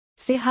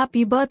Say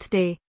happy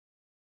birthday.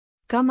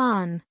 Come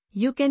on,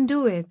 you can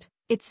do it.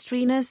 It's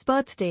Trine's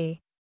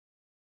birthday.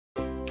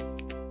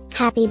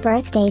 Happy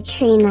birthday,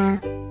 Trine.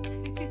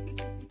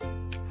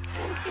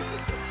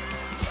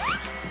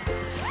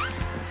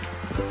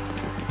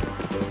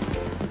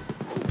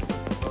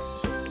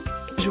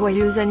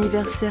 Joyeux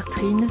anniversaire,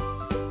 Trine.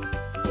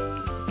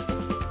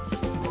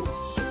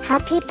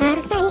 Happy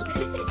birthday,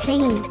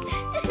 Trine.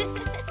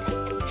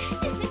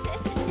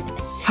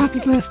 Happy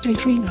birthday,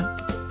 Trine.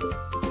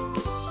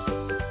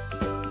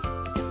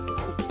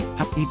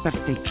 Happy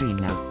birthday,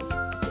 Trine.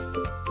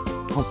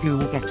 Hope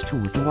you get to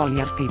do all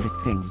your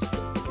favorite things.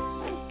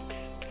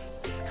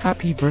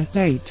 Happy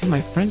birthday to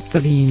my friend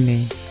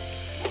Trine.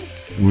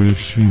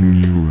 Wishing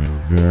you a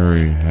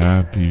very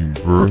happy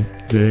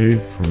birthday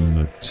from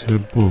the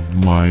tip of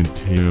my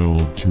tail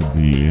to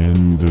the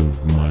end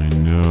of my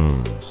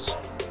nose.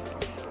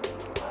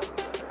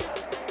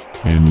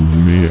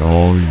 And may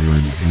all your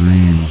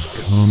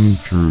dreams come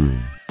true.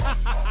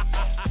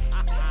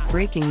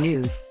 Breaking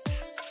news.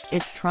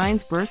 It's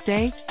Trine's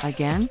birthday,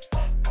 again?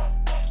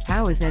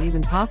 How is that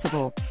even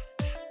possible?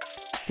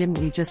 Didn't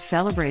we just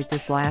celebrate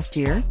this last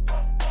year?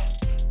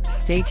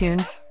 Stay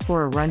tuned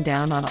for a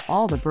rundown on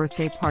all the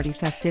birthday party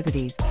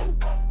festivities.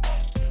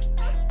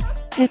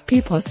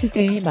 Happy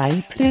birthday,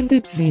 my friend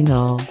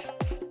Trine.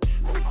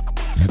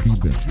 Happy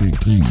birthday,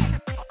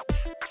 Trine.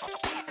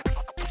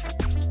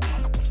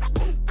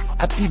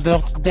 Happy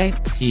birthday,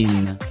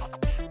 Trine.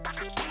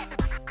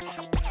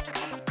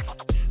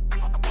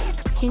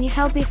 Can you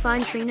help me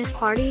find Trine's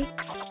party?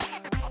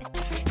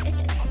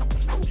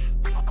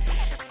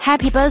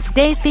 Happy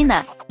birthday,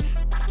 Trine.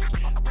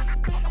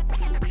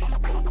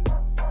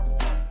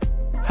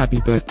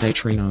 Happy birthday,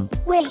 Trine.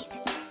 Wait,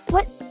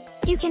 what?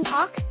 You can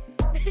talk?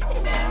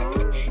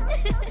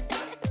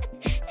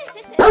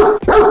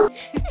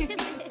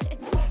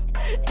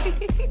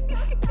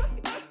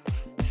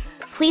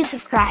 Please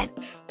subscribe,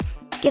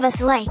 give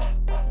us a like,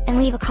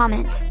 and leave a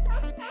comment.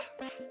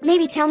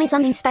 Maybe tell me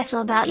something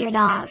special about your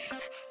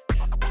dogs.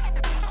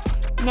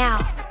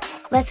 Now,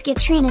 let's get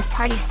Trine's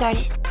party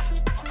started.